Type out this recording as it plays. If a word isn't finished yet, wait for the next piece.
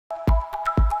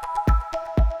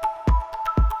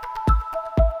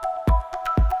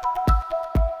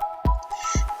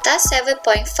task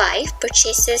 7.5,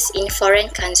 purchases in foreign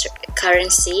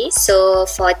currency. So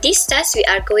for this task, we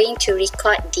are going to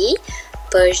record the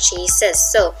purchases.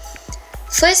 So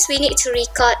first, we need to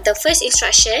record the first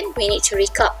instruction. We need to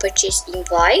record purchase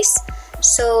invoice.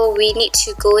 So we need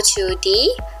to go to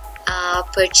the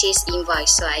purchase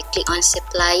invoice. So I click on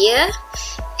supplier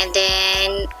and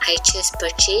then I choose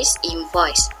purchase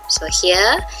invoice. So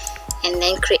here, and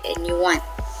then create a new one.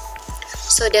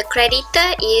 So the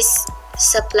creditor is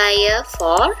supplier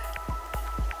 4.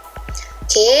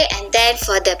 Okay, and then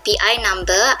for the PI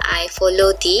number, I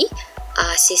follow the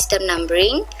system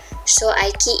numbering. So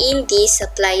I key in the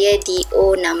supplier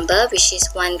DO number, which is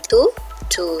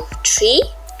 1223.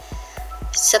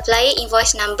 Supplier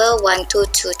invoice number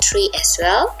 1223 as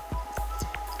well.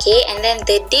 Okay, and then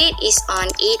the date is on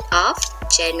 8th of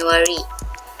January.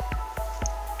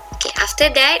 Okay, after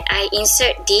that, I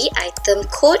insert the item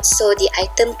code. So the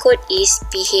item code is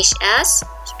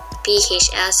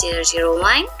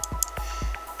PHL001.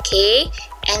 Okay,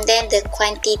 and then the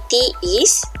quantity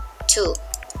is 2.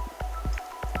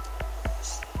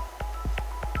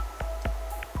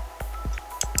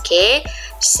 Okay,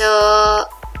 so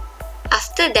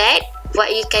after that,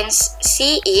 what you can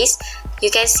see is,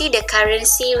 you can see the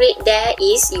currency rate there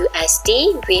is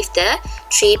USD with the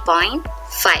 3.5.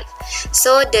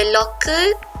 So the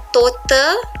local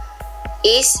total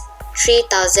is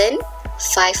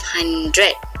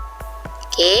 3,500.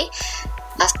 Okay,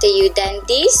 after you done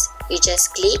this, you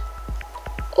just click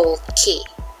OK.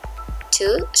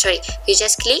 You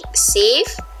just click save,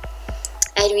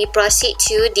 and we proceed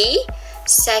to the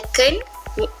second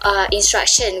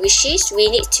instruction, which is we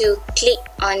need to click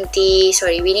on the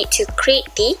we need to create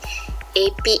the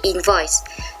AP invoice.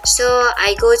 So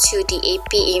I go to the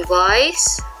AP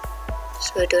invoice.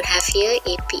 So I don't have here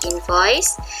AP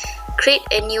invoice. Create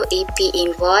a new AP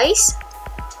invoice.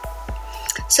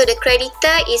 So the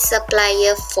creditor is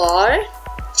supplier 4,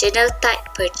 general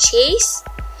type purchase,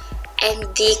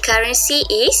 and the currency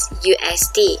is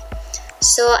USD.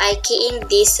 So I key in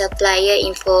the supplier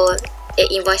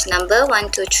invoice number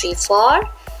 1234,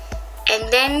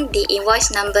 and then the invoice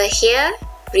number here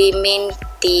remain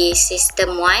the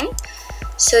system one.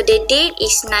 So the date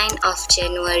is 9th of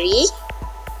January,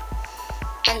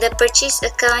 and the purchase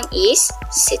account is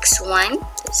 610.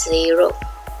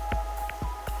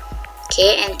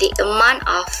 Okay, and the amount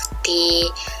of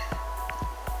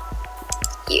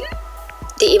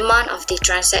the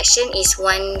transaction is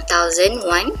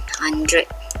 1,100.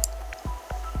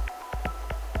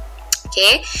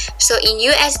 Okay, so in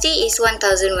USD is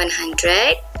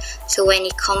 1,100. So when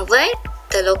you convert,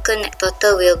 the local net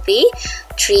total will be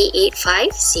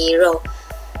 3,850.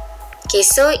 Okay,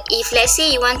 so if let's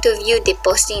say you want to view the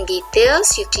posting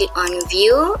details, you click on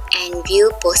view and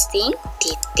view posting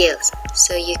details.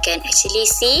 So you can actually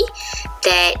see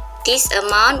that this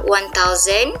amount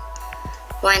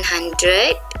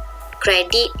 1,100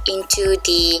 credit into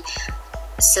the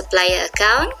supplier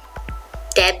account,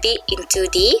 debit into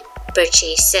the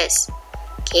purchases.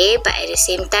 Okay, but at the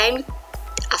same time,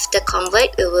 after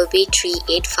convert, it will be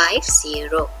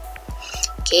 3,850.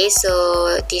 Okay,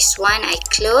 so this one I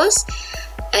close,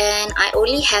 and I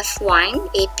only have one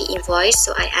AP invoice,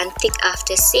 so I untick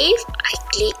after save. I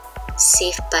click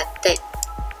save button.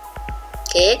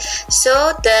 Okay,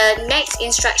 so the next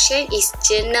instruction is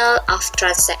journal of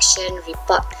transaction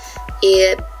report.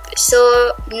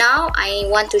 So now I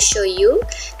want to show you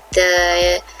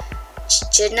the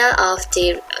journal of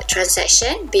the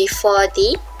transaction before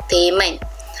the payment.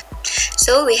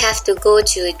 So we have to go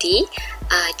to the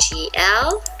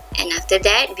GL, and after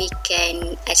that we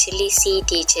can actually see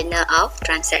the journal of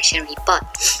transaction report.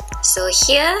 So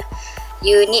here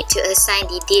you need to assign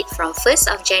the date from 1st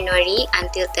of January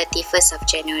until 31st of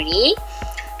January.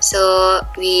 So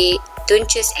we don't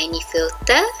choose any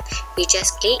filter, we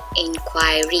just click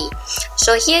inquiry.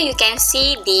 So here you can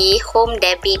see the home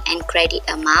debit and credit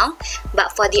amount,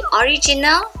 but for the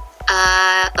original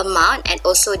amount and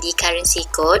also the currency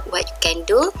code, what you can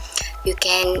do, you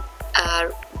can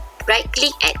right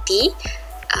click at the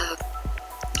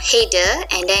header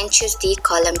and then choose the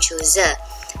column chooser,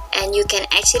 and you can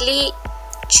actually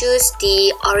choose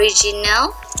the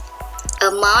original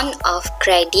amount of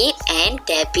credit and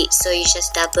debit. So you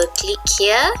just double click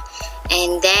here,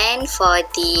 and then for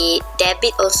the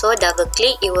debit also double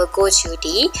click, it will go to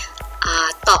the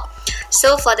top.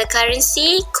 So for the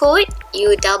currency code,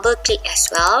 you double click as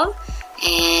well,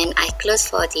 and I close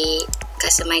for the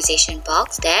customization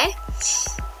box there.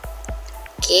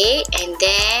 Okay, and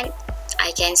then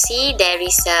I can see there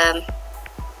is a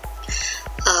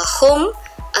home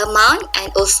amount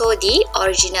and also the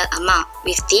original amount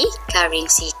with the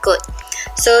currency code.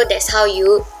 So that's how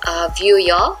you view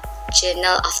your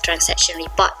journal of transaction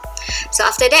report. So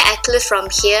after that, I close from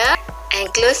here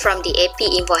and close from the AP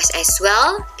invoice as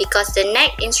well, because the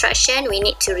next instruction we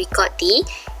need to record the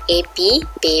AP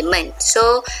payment.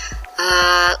 So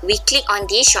we click on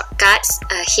the shortcuts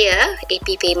here,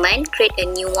 AP payment, create a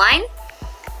new one,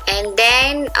 and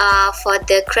then for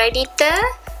the creditor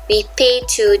we pay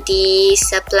to the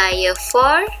supplier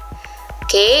for,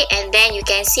 okay, and then you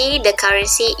can see the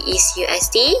currency is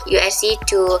USD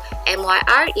to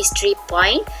MYR is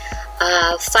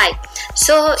 3.5.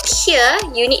 So here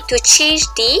you need to change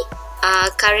the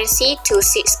currency to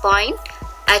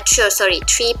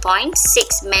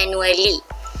 3.6 manually.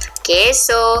 Okay,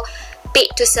 so paid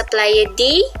to supplier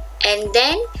D, and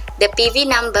then the PV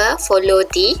number follow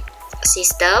the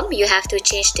system. You have to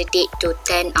change the date to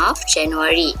 10 of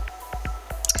January.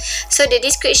 So the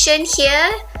description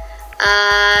here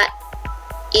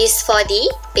is for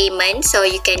the payment, so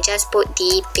you can just put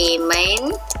the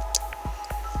payment.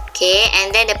 Okay,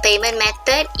 and then the payment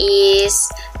method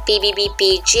is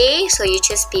PBBPJ, so you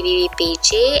choose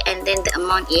PBBPJ, and then the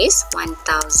amount is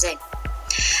 1000.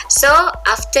 So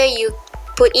after you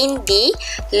put in the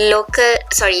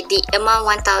the amount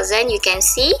 1000, you can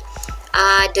see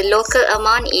the local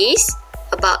amount is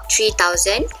about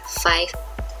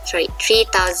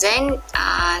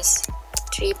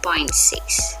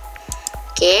 3.6.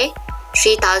 Okay,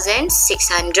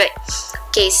 3600.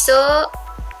 Okay, so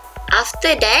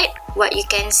after that, what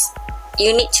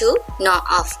you need to knock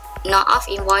off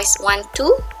invoice 1,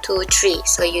 2, 2, 3.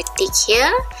 So you tick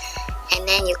here and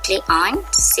then you click on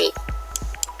save.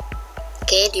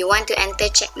 Okay, do you want to enter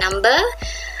check number?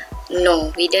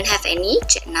 No, we don't have any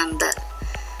check number.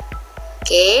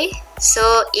 Okay,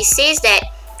 so it says that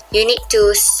you need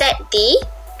to set the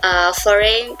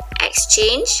foreign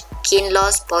exchange gain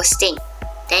loss posting.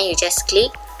 Then you just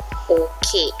click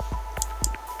OK.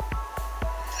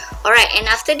 Alright, and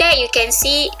after that you can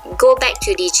see, go back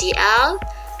to the GL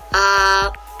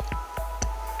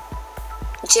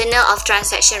Journal of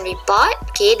Transaction Report.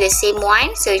 Okay, the same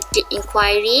one. So you click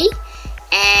inquiry,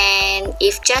 and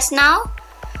if just now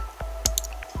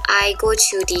I go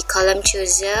to the column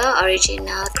chooser,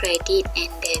 original, credit and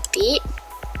debit.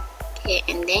 Okay,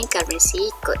 and then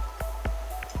currency code.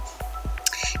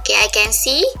 Okay, I can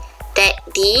see that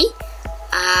the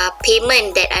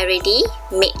payment that I already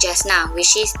made just now,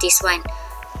 which is this one,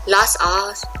 loss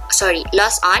on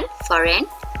foreign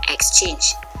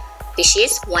exchange, which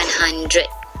is 100.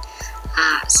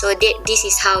 So this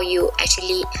is how you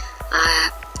actually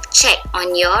check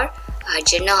on your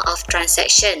journal of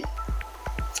transaction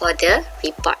for the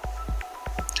report.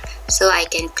 So I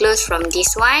can close from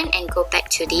this one and go back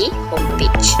to the home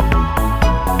page.